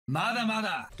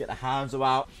Get the Hanzo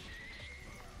out.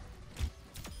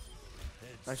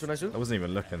 Nice one. I wasn't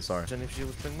even looking, sorry. And if she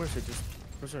was playing Mercy, just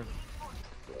push her.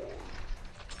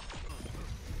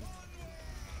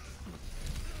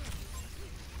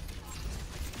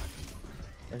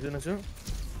 Nice one.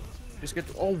 Just get.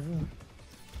 Oh,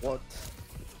 what?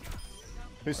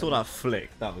 Who saw that flick?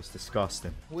 That was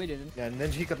disgusting. We didn't. Yeah, and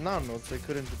then he got nanoed, so I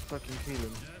couldn't fucking kill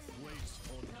him.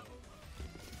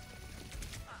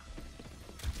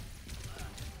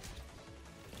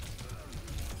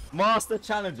 Master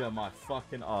Challenger, my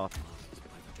fucking ass.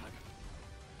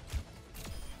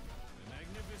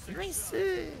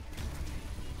 Crazy.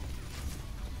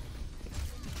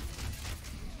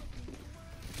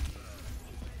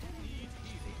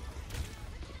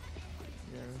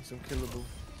 Yeah, it's unkillable.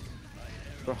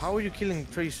 Bro, how are you killing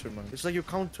Tracer, man? It's like you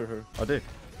counter her. I do.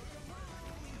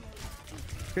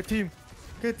 Get him!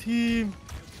 Get him!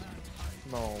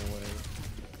 No way.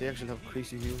 They actually have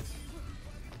crazy heals.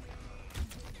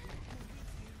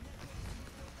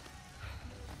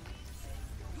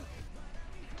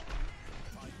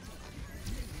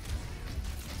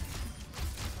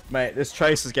 Mate, this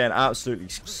Trace is getting absolutely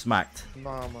smacked.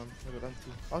 Nah, man. I got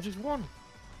empty. I just won.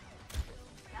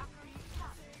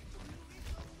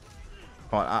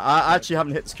 Fine, I actually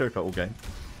haven't hit the skill cut all game.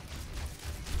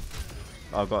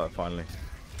 Oh, I got it finally.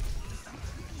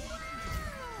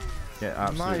 Get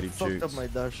absolutely I fucked up juked. my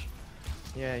dash.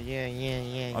 Yeah. I'm here,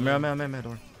 don't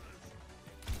worry.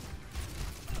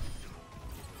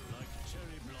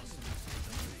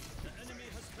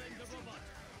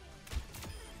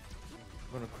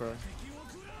 I'm gonna cry.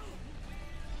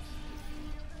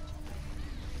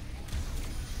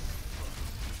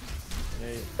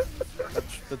 Hey,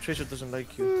 the Tracer doesn't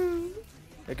like you.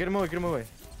 Yeah, get him away.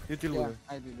 You deal with it.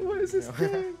 I did. What is this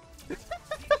game?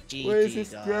 What is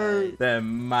this game? They're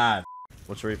mad.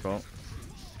 What's your refill?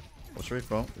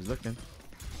 He's looking.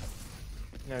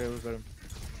 Yeah, we got him.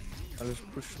 I'll just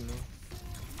push him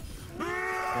now.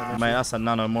 Yeah, Mate, that's a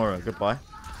Nano Mora. Goodbye.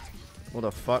 What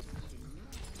the fuck?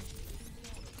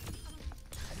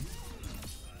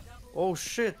 Oh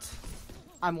shit!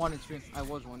 I'm 1 and 3. I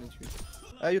was 1 and 3.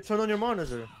 You turn on your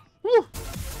monitor. Woo!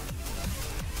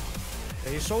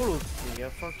 Yeah, he soloed me, you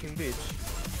fucking bitch.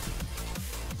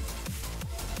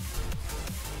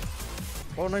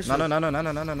 Oh, nice. No. Yeah,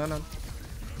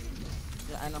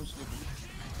 and I'm sleeping.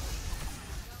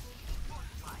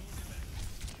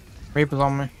 Reaper's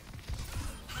on me.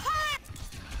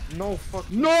 No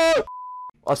fuck. No!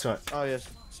 Oh, sorry. Oh yes,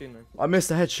 seen it. I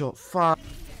missed a headshot. Fuck.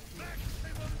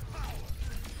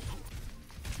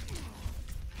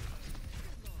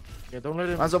 Yeah, don't let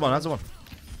him. Hands up one.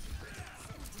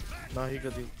 Nah, he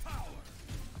got it.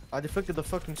 I deflected the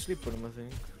fucking sleep on him, I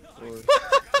think. Or...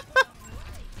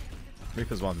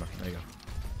 Reaper's one, man. There you go.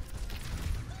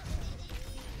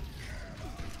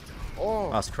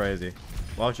 Oh! That's crazy.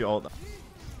 Why would you ult that?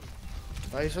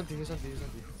 Ah, he's anti.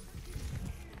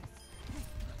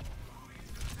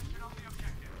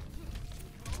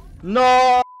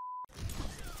 No!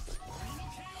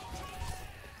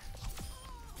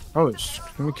 Oh,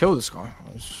 can we kill this guy?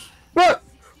 What?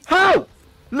 How?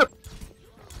 Look!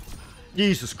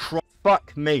 Jesus Christ.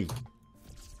 Fuck me.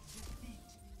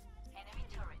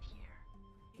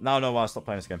 No, I'll stop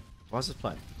playing this game. Why is this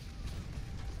playing?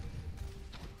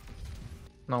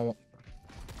 No.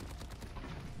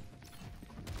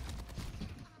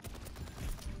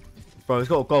 Bro, he's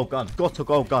got a gold gun.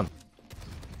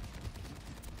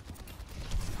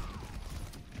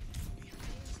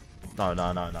 No.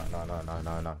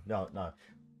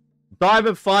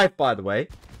 Diamond 5, by the way.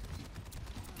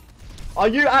 Are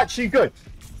you actually good?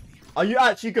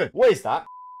 What is that?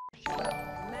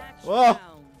 Whoa.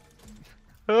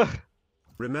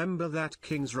 Remember that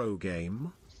King's Row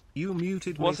game? You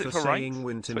muted me for saying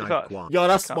Winter Night One. Yo,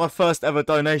 that's my first ever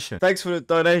donation. Thanks for the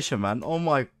donation, man. Oh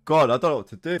my god, I don't know what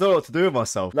to do. I don't know what to do with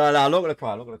myself. No, I'm not gonna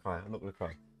cry.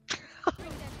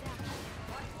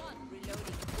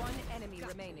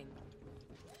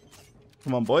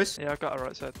 Come on, boys. Yeah, I got her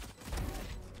right side.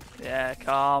 Yeah,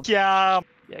 calm. Yeah,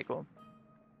 go on.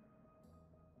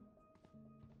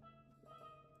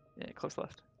 Yeah, close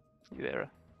left. You there.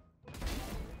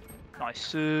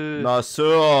 Nice. Nice.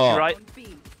 You're right.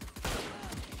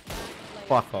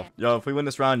 Fuck off. Yo, if we win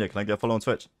this round here, can I get a follow on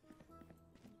Twitch?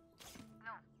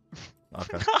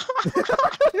 Okay.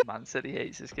 Man said he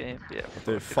hates this game. Yeah.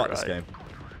 Dude, fuck this game.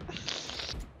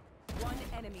 One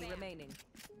enemy remaining.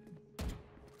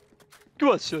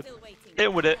 Go on, son.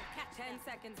 Hit with it. 10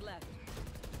 seconds left.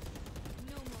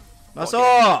 That's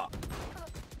all.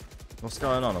 What's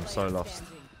going on? I'm so lost.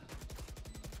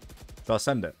 Do I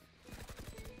send it?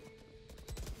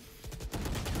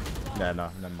 Yeah, no,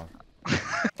 never mind.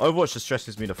 Overwatch just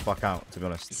stresses me the fuck out, to be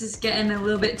honest. This is getting a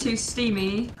little bit too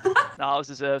steamy. Nah, it was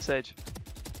deserved, Sage.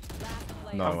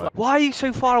 No way. Why are you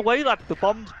so far away, lad? The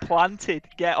bomb's planted.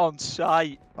 Get on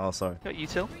site. Oh, sorry. Got you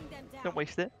two. Don't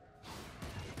waste it.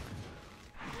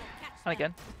 And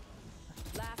again.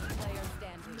 Last player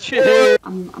standing. Cheers.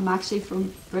 I'm actually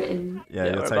from Britain. Yeah,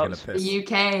 Yeah, you're taking a whereabouts? piss. The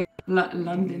UK.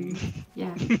 London.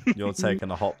 Yeah. You're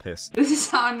taking a hot piss. This is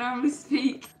how I normally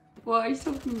speak. What are you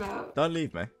talking about? Don't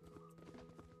leave me.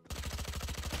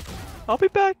 I'll be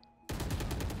back.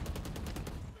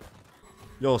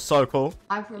 You're so cool.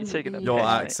 I'm from You're taking the a Your Okay,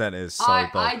 mate. accent is so I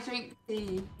dope. drink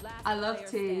tea. Last I love player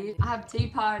tea. standing. I have tea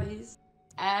parties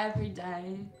every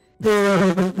day.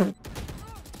 One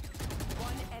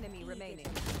enemy remaining.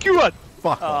 Good.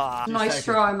 Fuck off. Ah, Nice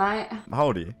try, mate. How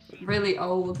old are you? Really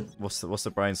old. What's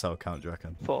the brain cell count, do you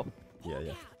reckon? 4. Yeah.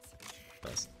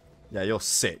 Yeah, you're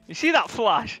sick. You see that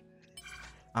flash?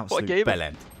 Absolute game?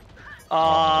 bellend.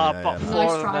 Ah, yeah, but yeah, 4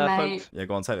 Nice of them try, there, mate. folks. Yeah,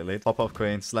 go on, take the lead. Pop off,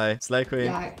 queen. Slay. Slay, queen.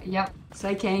 Yeah, yep.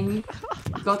 Slay king.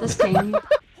 Got this king.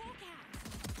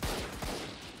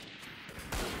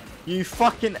 You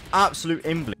fucking absolute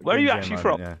imbling. Where are you Yeah, actually man,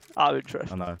 from? Yeah, Out of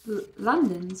interest. I know.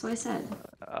 London, that's what I said.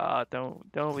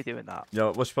 Don't be doing that.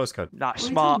 Yo, what's your postcode? Nah, are you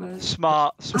talking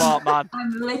smart man.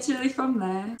 I'm literally from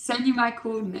there. Send you my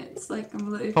coordinates. Like,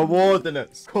 I'm literally.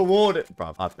 Coordinates. Coordinates.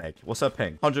 Bruv, I beg. What's her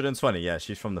ping? 120. Yeah,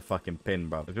 she's from the fucking pin,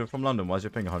 bruv. If you're from London, why's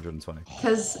your ping 120?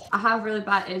 Because I have really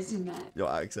bad internet.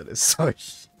 Your accent is so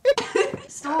shit.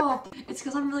 Stop. It's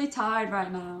because I'm really tired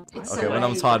right now. It's Okay, so when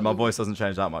I'm late. tired, my voice doesn't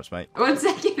change that much, mate. 1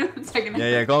 second, 1 second.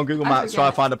 Yeah, go on Google I Maps, try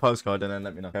to forget. find a postcode, and then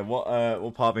let me know. Okay, what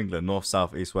part of England? North,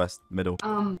 south, east, west, middle?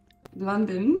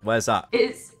 London. Where's that?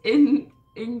 It's in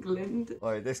England.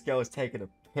 Oh, this girl is taking a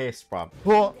piss, bruv.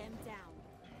 What?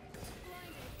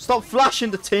 Stop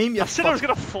flashing the team, you I said I was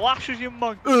gonna flash as you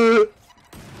monk.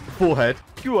 forehead.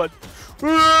 Good.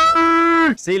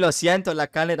 Sí, lo siento, la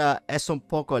cámara es un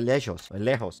poco lejos.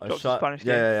 Drop some Spanish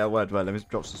game. Yeah, word. Let me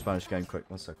drop some Spanish game quick.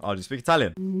 1 second. Oh, do you speak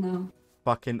Italian? No.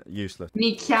 Fucking useless.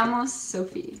 Mi chiamo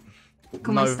Sophie.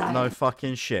 Come stai? No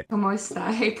fucking shit. Come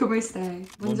stai? Come stai?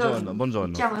 Buongiorno, buongiorno.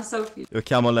 Mi chiamo Sophie. Io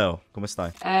chiamo Leo. Come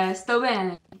stai? Sto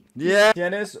bene. Yeah.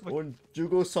 Tienes un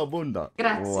jugo sabunda.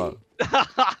 Grazie.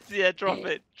 Yeah, drop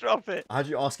it. How'd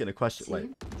you ask it a question? Sì.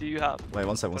 Wait, Do you have?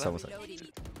 1 second.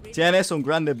 Tienes un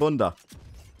grande bunda.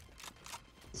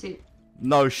 Sì.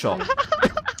 No shot.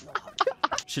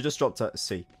 She just dropped a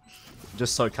C.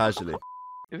 Just so casually.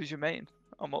 It was your main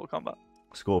on Mortal Kombat.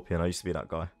 Scorpion, I used to be that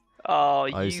guy. Oh,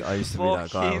 I used you to be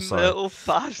that guy, I'm fucking sorry. little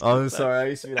bastard. I'm sorry, I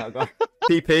used to be that guy.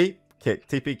 TP, kick,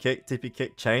 TP, kick, TP,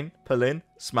 kick, chain, pull in,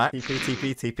 smack, TP,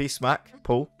 TP, TP, smack,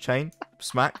 pull, chain,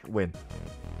 smack, win.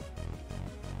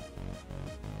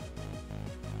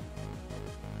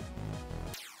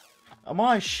 Am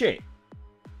I shit?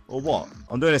 Or what?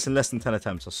 I'm doing this in less than 10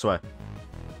 attempts, I swear.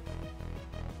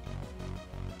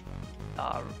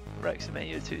 Ah, Rex, mate,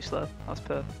 you're too slow. That's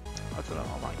per. I don't know,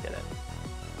 I might get it.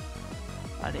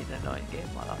 I need an annoying game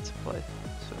like that to play.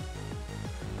 So.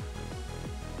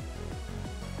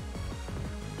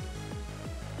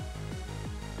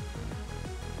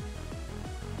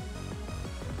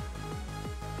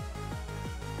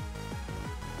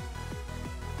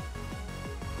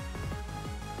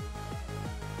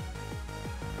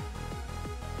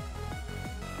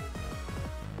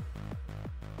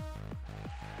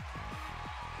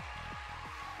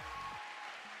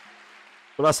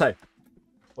 What'd I say?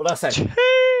 What'd I say?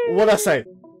 What'd I say?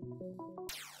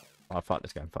 Oh, fuck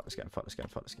this game, fuck this game, fuck this game,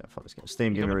 fuck this game, fuck this game.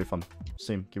 Steam, give me a refund.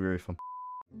 Steam, give me a refund.